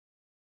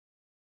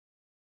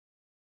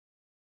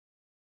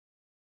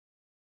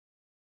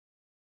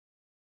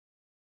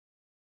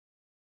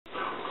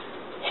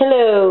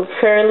Hello,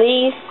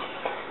 Curlies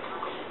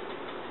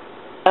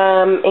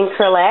and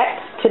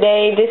Curlettes.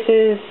 Today this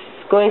is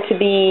going to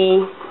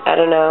be, I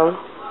don't know,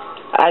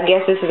 I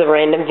guess this is a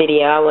random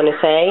video, I want to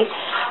say.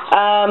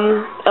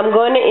 I'm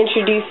going to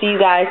introduce you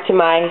guys to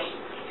my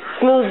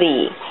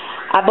smoothie.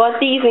 I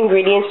bought these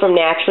ingredients from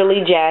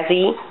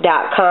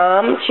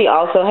benaturaljazzy.com. She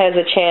also has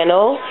a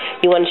channel.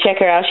 You want to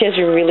check her out. She has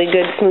a really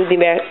good smoothie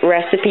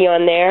recipe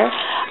on there.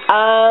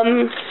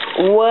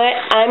 What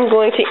I'm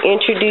going to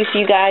introduce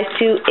you guys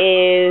to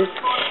is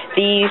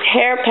these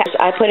hair packs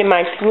I put in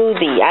my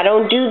smoothie. I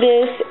don't do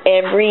this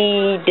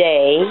every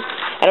day.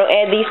 I don't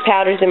add these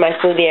powders in my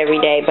smoothie every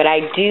day, but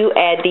I do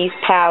add these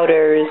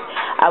powders,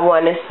 I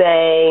want to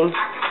say,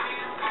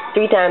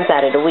 3 times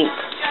out of the week.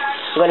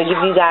 I'm going to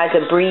give you guys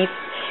a brief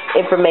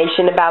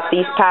information about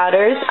these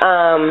powders.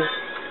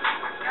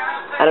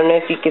 I don't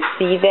know if you can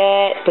see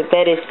that, but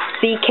that is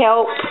sea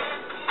kelp.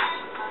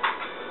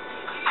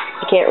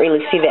 You can't really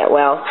see that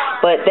well,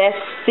 but that's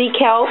sea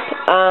kelp,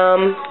 2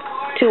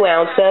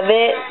 ounces of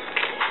it.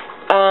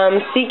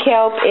 Sea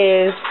kelp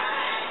is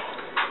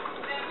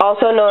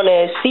also known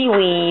as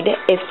seaweed.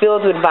 It's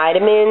filled with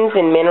vitamins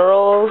and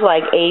minerals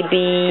like A,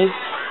 B,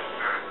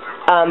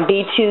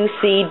 B2,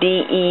 C,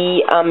 D,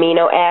 E,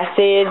 amino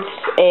acids,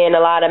 and a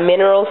lot of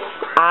minerals,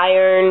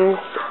 iron,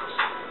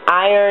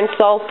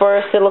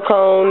 sulfur,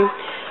 silicone,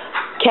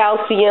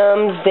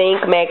 calcium,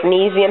 zinc,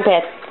 magnesium,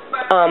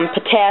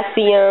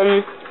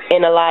 potassium,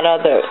 and a lot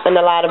of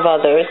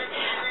others.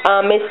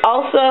 It's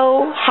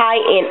also high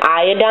in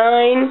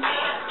iodine.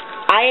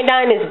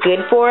 Iodine is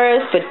good for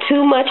us, but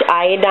too much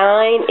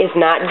iodine is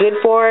not good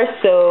for us,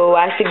 so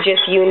I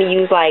suggest you only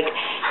use, like,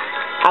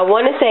 I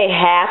want to say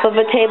half of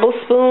a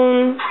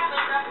teaspoon.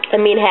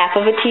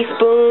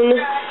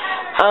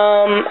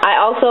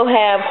 I also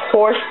have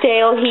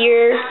horsetail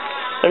here.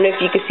 I don't know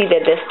if you can see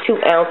that there's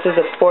 2 ounces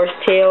of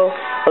horsetail.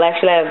 Well,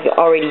 actually, I've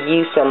already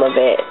used some of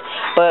it.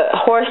 But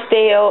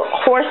horsetail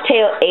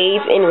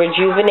aids in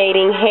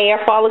rejuvenating hair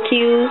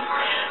follicles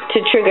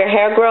to trigger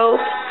hair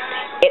growth.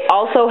 It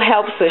also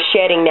helps with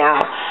shedding. Now,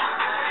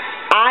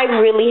 I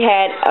really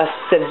had a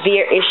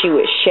severe issue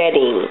with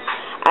shedding.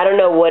 I don't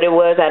know what it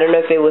was. I don't know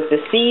if it was the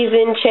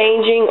season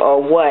changing or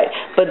what.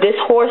 But this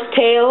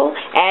horsetail,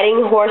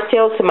 adding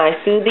horsetail to my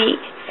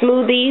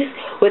smoothies,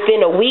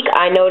 within a week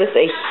I noticed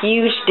a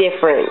huge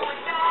difference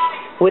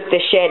with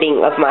the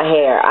shedding of my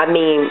hair. I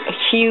mean,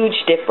 huge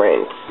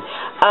difference.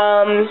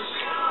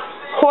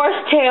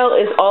 Horsetail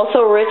is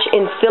also rich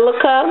in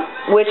silica,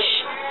 which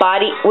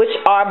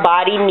our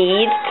body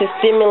needs to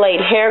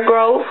stimulate hair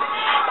growth.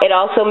 It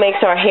also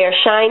makes our hair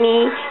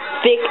shiny,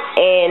 thick,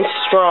 and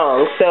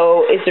strong.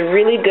 So it's a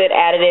really good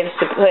additive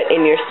to put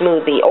in your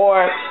smoothie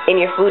or in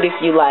your food if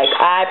you like.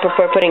 I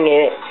prefer putting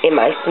it in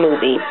my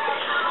smoothie.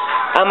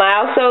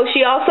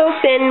 She also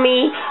sent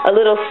me a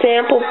little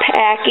sample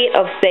packet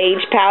of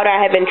sage powder.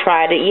 I haven't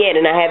tried it yet,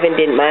 and I haven't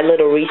did my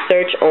little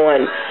research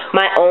on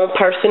my own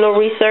personal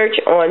research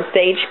on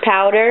sage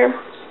powder.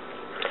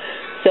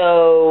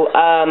 So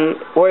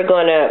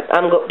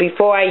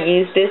before I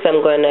use this,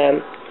 I'm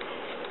gonna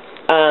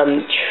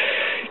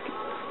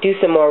do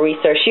some more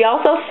research. She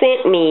also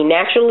sent me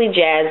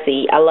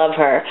benaturaljazzy. I love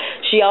her.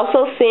 She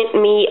also sent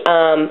me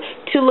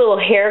 2 little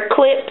hair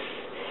clips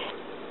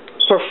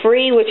for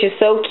free, which is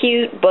so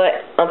cute,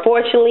 but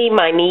unfortunately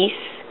my niece,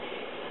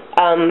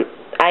 I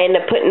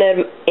ended up putting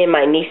them in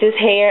my niece's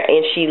hair,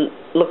 and she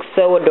looks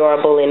so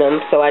adorable in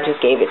them, so I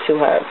just gave it to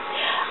her.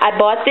 I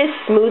bought this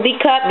smoothie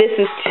cup. This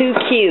is too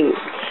cute.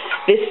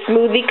 This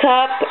smoothie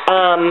cup,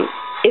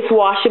 it's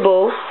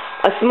washable.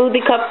 A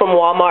smoothie cup from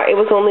Walmart. It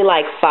was only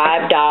like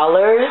 $5.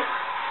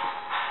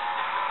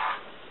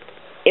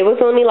 It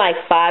was only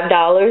like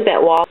 $5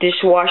 at Walmart.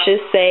 Dishwasher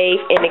safe,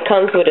 and it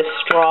comes with a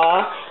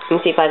straw. Let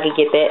me see if I can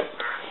get that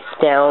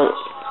down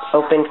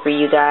open for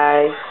you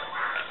guys.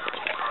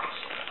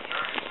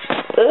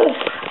 Ugh.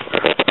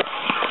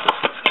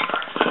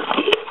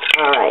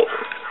 Alright.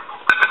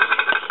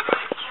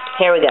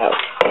 Here we go.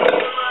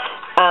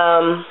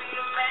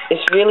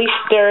 It's really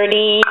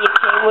sturdy. It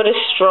came with a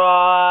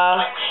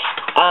straw.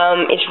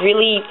 It's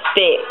really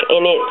thick,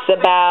 and it's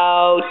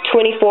about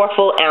 24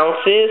 full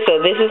ounces. So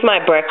this is my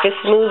breakfast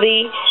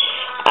smoothie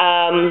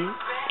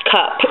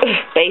cup,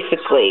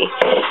 basically.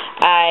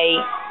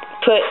 I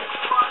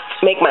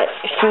make my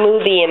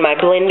smoothie in my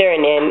blender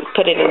and then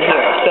put it in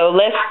here. So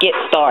let's get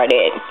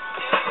started.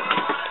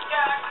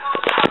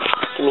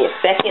 Give me a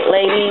second,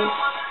 ladies.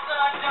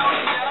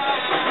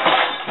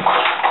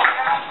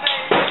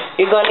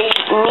 You're going to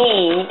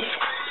need,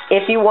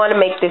 if you want to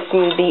make this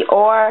smoothie,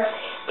 or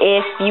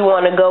if you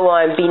want to go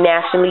on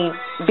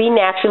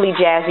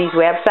benaturaljazzy's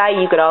website,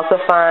 you could also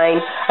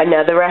find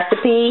another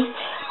recipe.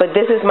 But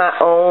this is my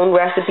own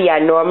recipe I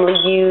normally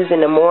use in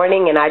the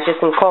morning, and I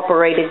just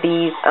incorporated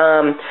these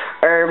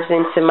herbs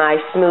into my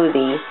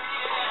smoothie.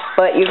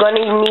 But you're going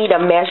to need a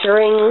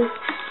measuring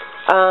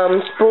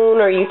spoon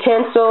or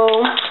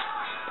utensil,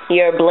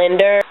 your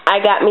blender. I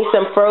got me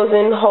some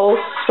frozen whole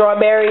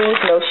strawberries,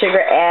 no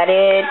sugar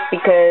added,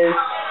 because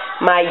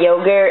my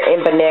yogurt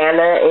and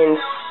banana and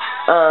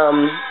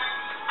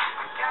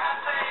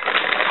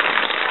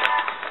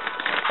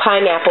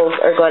pineapples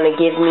are going to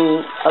give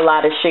me a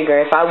lot of sugar.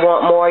 If I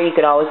want more, you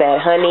could always add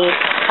honey.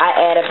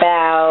 I add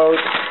about,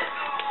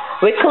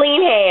 with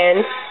clean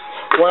hands,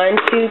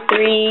 1, 2,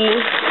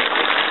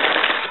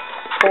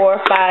 3, 4,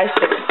 5,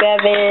 6,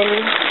 7,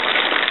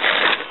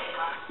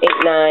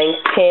 8, 9,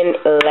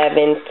 10,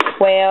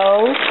 11,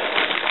 12,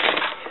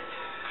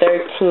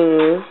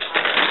 13,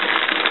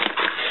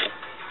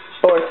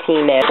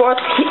 14 now.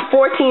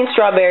 14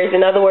 strawberries,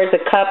 in other words, a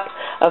cup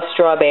of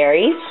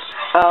strawberries.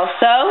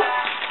 Also,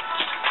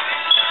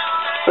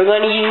 we're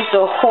going to use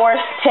the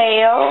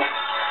horsetail.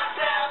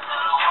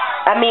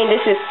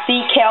 This is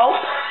sea kelp.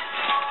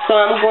 So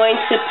I'm going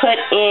to put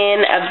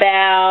in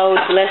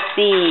about, let's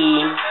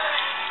see,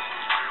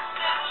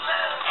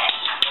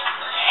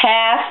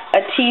 half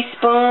a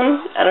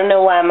teaspoon. I don't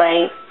know why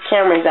my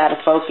camera's out of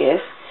focus,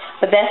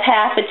 but that's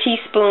half a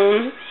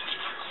teaspoon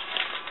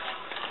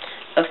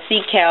of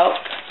sea kelp.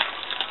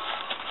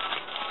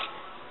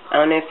 I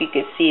don't know if you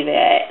could see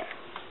that.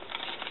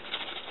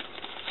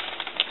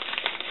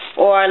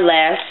 Or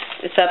less.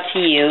 It's up to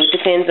you. It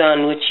depends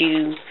on what's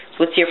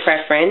your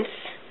preference.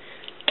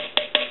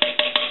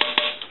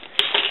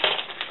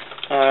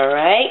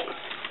 Alright.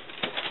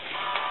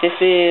 This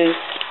is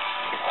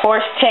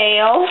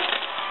horsetail.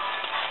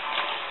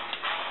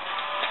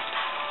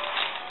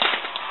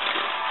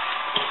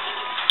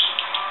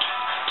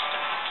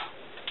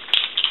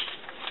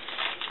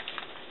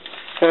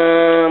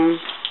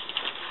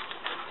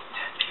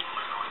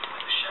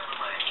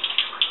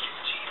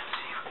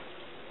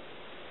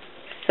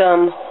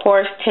 Some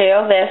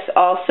horsetail. That's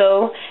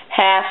also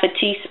half a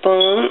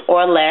teaspoon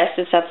or less.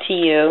 It's up to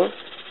you.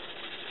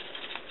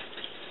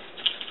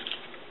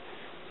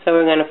 So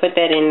we're going to put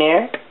that in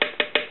there.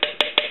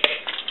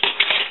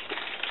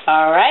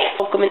 Alright.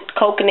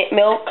 Coconut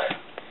milk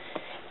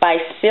by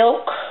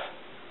Silk.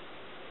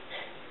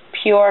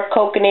 Pure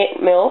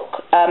coconut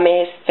milk.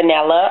 It's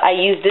vanilla. I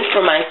use this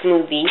for my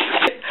smoothie.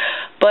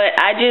 But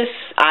I just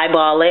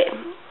eyeball it.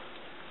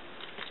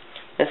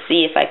 Let's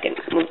see if I can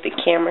move the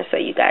camera so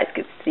you guys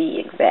can see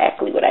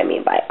exactly what I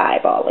mean by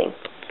eyeballing.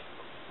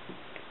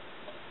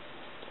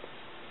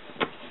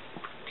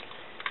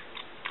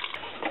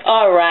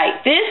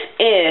 Alright,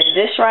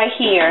 this right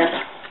here.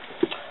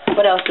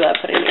 What else do I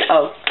put in here?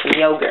 Oh, some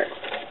yogurt.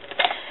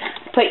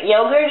 Put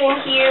yogurt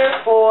in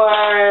here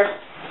for,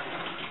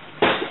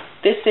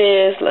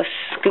 let's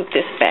scoop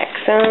this back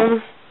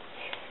some.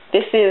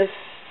 This is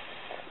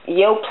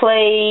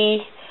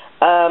Yoplait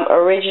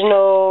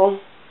original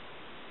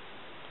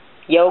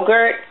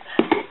yogurt.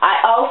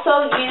 I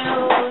also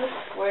use,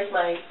 where's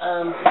my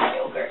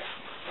yogurt?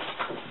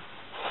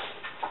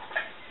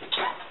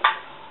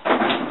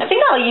 I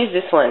think I'll use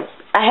this one.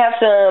 I have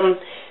some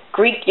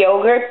Greek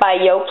yogurt by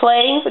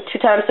Yoplait with 2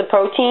 times the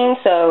protein,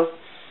 so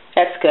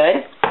that's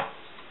good.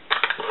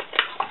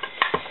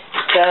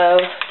 So,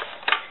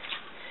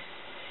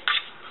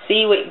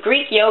 see, with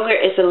Greek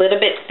yogurt, it's a little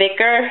bit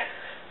thicker. I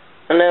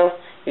don't know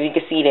if you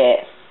can see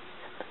that.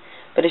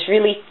 But it's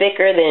really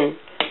thicker than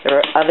the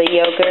other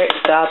yogurt,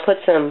 so I'll put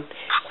some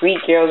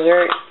Greek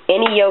yogurt,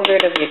 any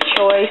yogurt of your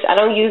choice. I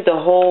don't use the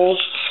whole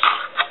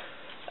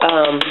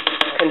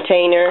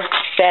container,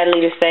 sadly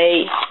to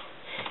say.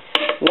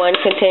 1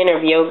 container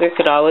of yogurt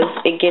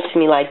it gets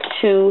me like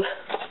 2.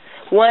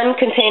 1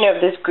 container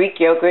of this Greek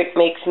yogurt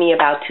makes me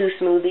about 2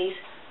 smoothies.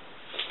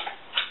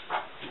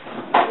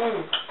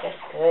 That's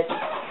good.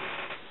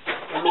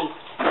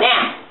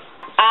 Now,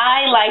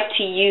 I like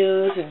to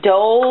use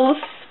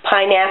Dole's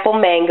pineapple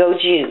mango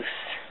juice.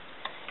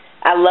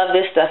 I love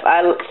this stuff.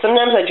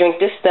 Sometimes I drink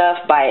this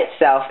stuff by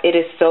itself. It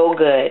is so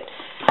good.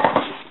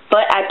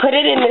 But I put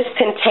it in this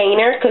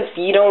container because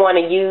you don't want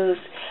to use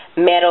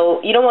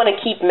metal. You don't want to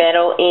keep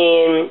metal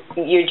in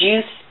your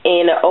juice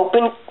in an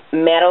open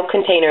metal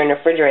container in the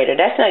refrigerator.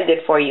 That's not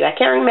good for you. I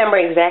can't remember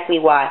exactly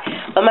why,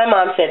 but my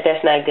mom said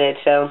that's not good.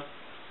 So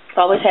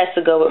always has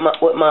to go with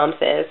what mom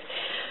says.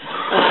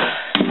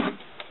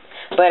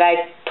 But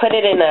I put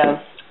it in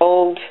an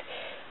old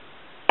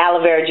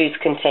aloe vera juice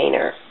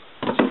container.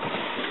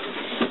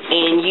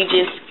 And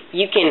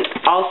you can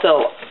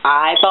also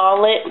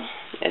eyeball it.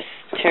 Let's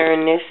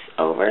turn this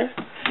over.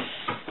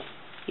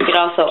 You can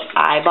also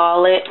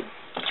eyeball it.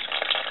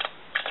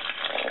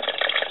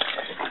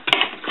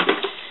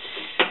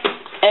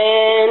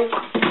 And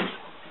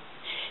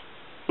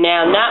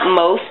now, not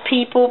most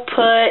people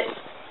put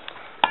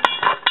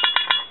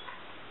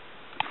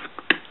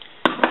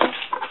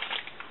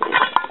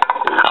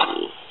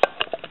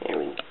there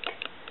we go.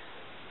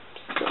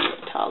 Still not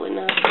tall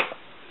enough.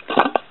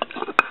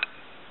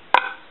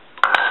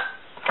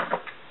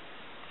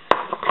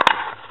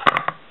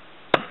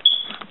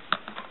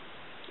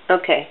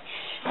 Okay.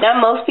 Now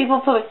most people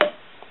put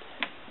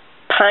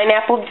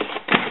pineapple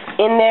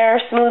in their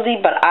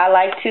smoothie, but I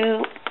like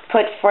to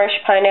put fresh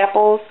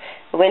pineapples.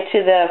 I went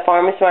to the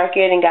farmer's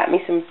market and got me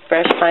some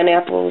fresh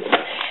pineapples,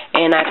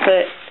 and I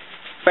put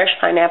fresh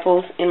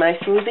pineapples in my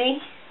smoothie.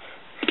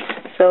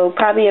 So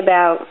probably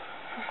about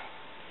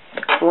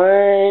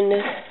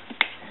 1,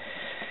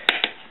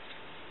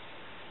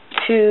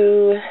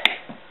 2,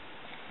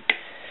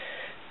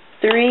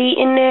 3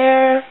 in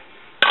there.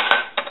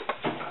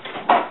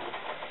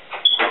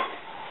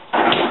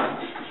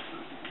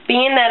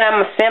 Being that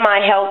I'm a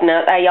semi-health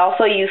nut, I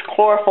also use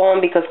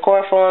chloroform because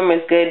chloroform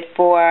is good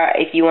for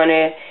if you want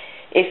to,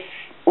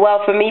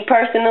 well, for me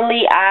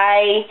personally,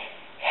 I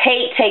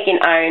hate taking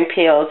iron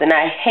pills, and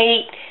I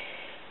hate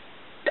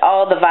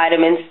all the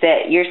vitamins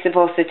that you're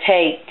supposed to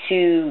take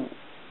to,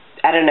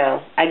 I don't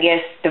know, I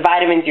guess the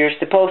vitamins you're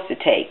supposed to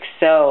take.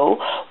 So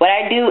what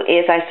I do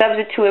is I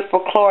substitute it for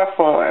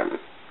chloroform.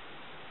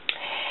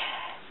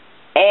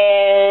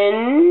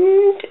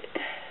 And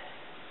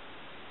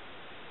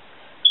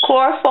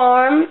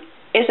chloroform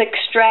is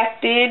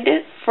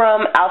extracted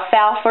from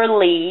alfalfa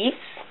leaves.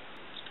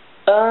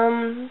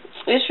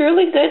 It's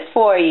really good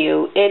for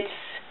you. It's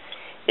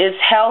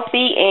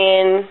healthy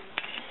and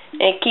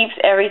it keeps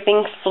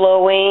everything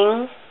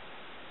flowing.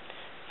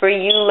 For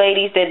you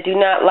ladies that do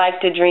not like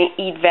to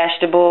eat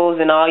vegetables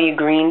and all your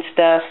green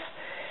stuff,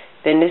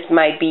 then this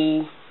might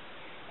be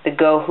the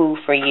go-who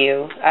for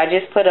you. I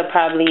just put I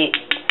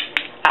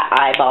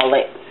eyeball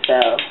it,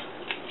 so.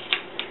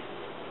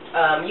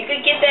 You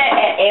could get that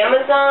at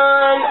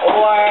Amazon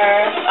or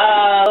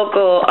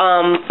local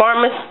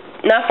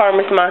not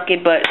farmers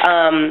market, but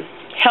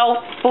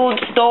health food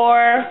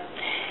store.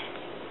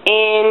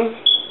 And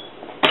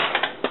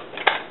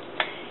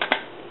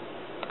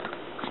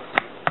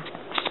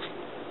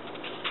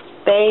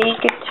they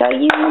could tell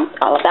you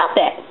all about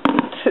that.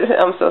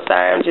 I'm so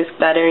sorry, I'm just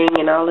stuttering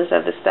and all this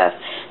other stuff.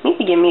 I need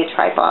to get me a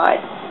tripod.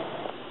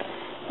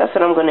 That's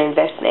what I'm going to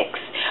invest next.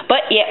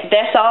 But yeah,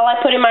 that's all I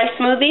put in my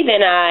smoothie.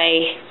 Then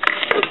I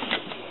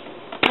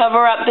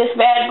cover up this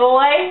bad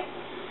boy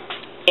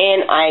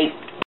and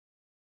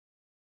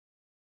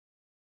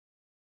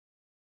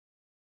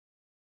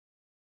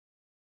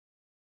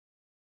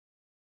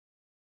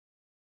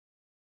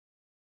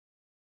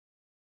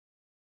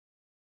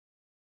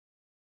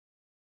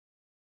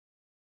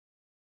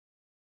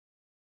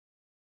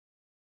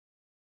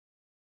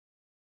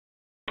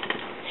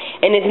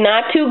it's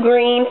not too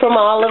green from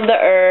all of the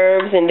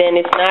herbs, and then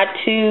it's not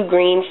too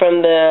green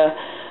from the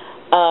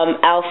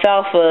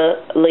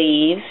alfalfa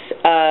leaves,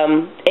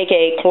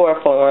 aka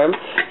chloroform.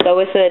 So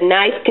it's a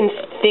nice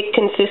thick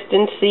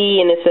consistency,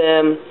 and it's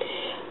a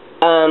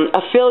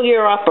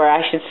fill-your-upper,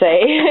 I should say.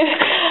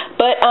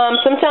 But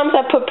sometimes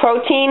I put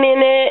protein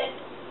in it,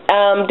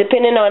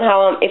 depending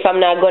on if I'm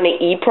not going to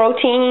eat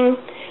protein.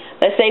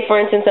 Let's say, for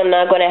instance, I'm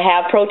not going to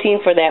have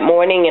protein for that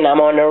morning, and I'm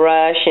on a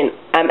rush, and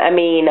I'm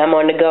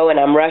on the go, and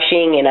I'm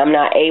rushing, and I'm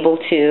not able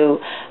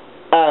to.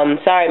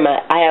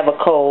 I have a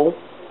cold.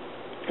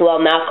 Well,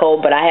 not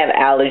cold, but I have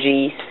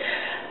allergies.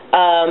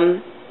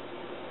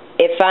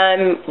 If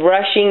I'm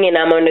rushing and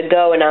I'm on the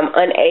go, and I'm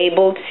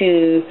unable to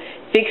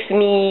fix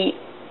me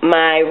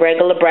my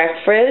regular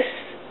breakfast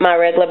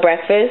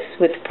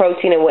with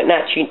protein and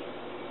whatnot,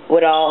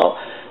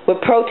 with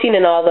protein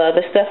and all the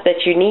other stuff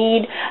that you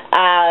need,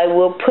 I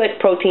will put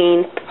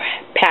protein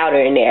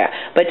powder in there.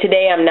 But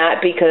today I'm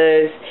not,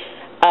 because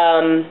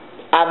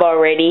I've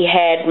already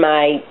had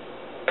my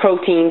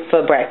protein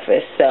for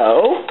breakfast,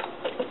 so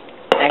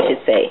I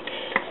should say.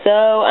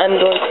 So I'm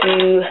going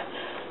to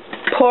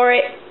pour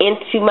it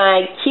into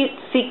my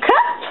cutesy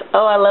cup.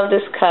 Oh, I love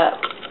this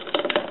cup.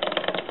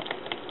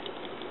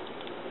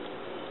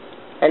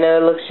 I know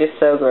it looks just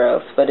so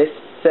gross, but it's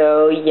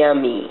so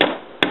yummy.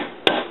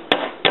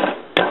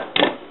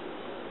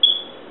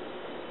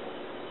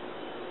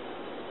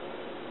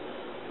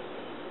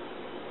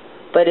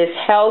 But it's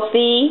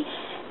healthy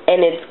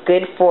and it's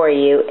good for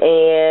you.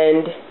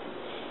 And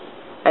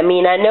I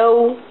mean, I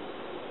know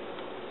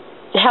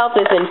health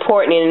is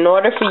important, and in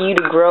order for you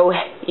to grow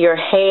your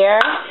hair,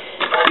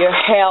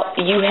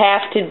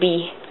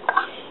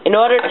 in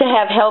order to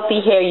have healthy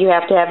hair, you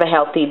have to have a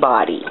healthy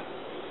body.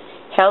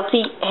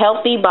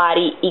 Healthy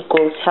body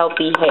equals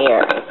healthy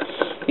hair.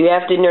 You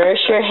have to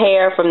nourish your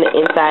hair from the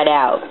inside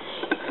out.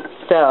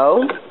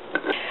 So,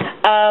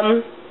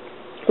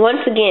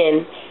 once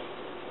again,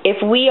 if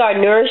we are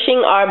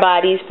nourishing our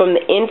bodies from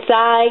the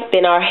inside,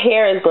 then our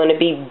hair is going to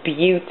be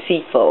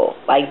beautiful,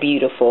 like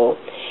beautiful.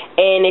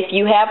 And if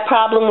you have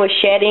problem with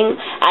shedding,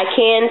 I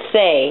can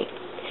say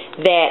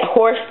that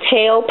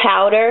horsetail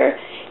powder,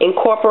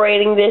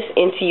 incorporating this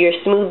into your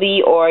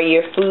smoothie or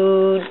your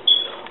food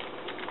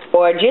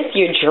or just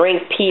your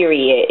drink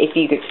period, if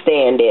you could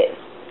stand it,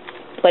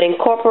 but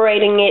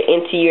incorporating it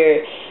into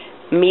your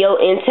meal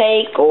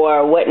intake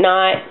or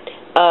whatnot,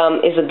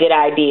 is a good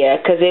idea,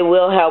 because it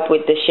will help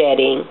with the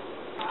shedding.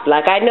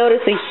 Like, I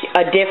noticed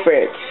a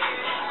difference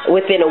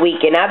within a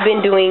week, and I've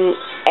been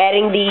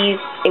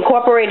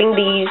incorporating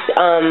these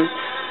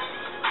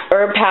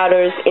herb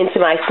powders into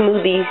my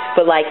smoothies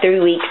for like 3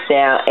 weeks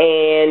now,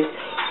 and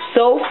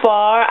so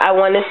far I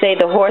want to say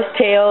the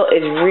horsetail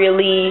is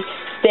really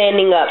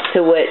standing up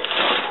to its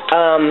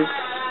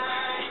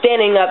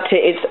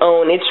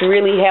own. It's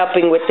really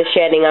helping with the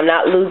shedding. I'm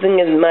not losing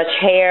as much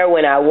hair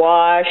when I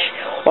wash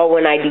or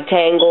when I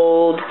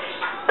detangled,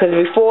 because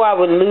before I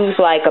would lose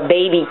like a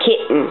baby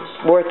kitten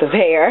worth of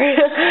hair.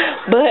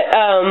 But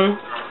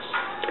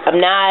I'm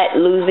not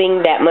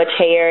losing that much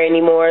hair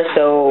anymore,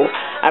 so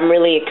I'm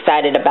really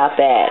excited about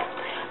that.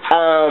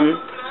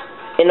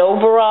 And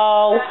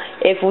overall,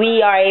 if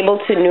we are able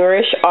to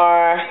nourish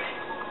our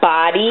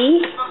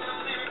body,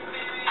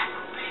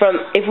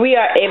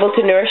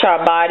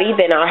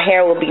 then our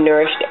hair will be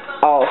nourished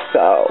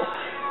also.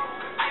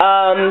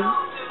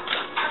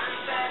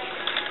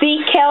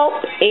 Sea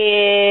kelp,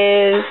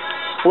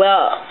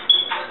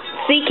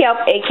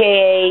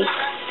 aka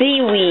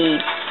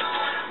seaweed,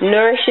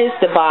 nourishes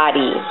the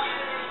body,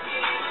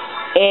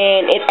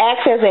 and it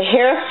acts as a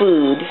hair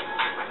food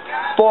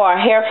for our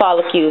hair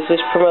follicles,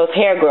 which promotes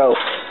hair growth.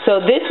 So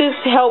this is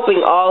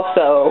helping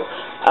also.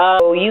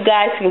 So you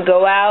guys can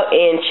go out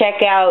and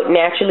check out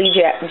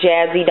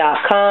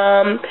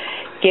benaturaljazzy.com,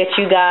 get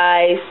you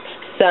guys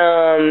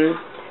some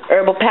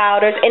herbal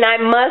powders, and I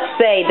must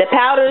say the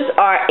powders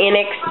are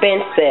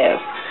inexpensive.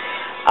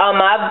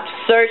 I've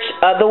searched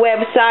other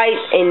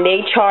websites and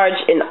they charge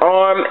an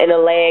arm and a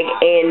leg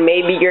and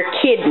maybe your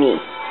kidney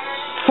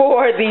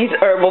for these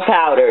herbal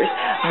powders,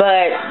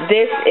 but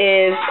this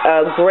is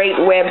a great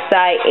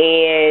website,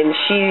 and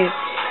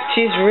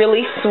she's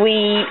really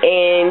sweet,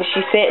 and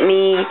she sent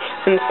me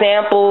some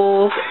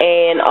samples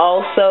and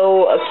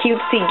also a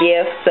cutesy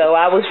gift, so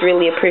I was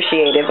really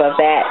appreciative of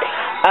that.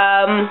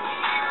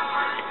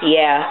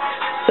 Yeah,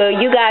 so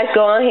you guys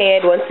go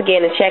ahead once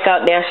again and check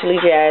out Naturally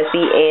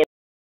Jazzy, and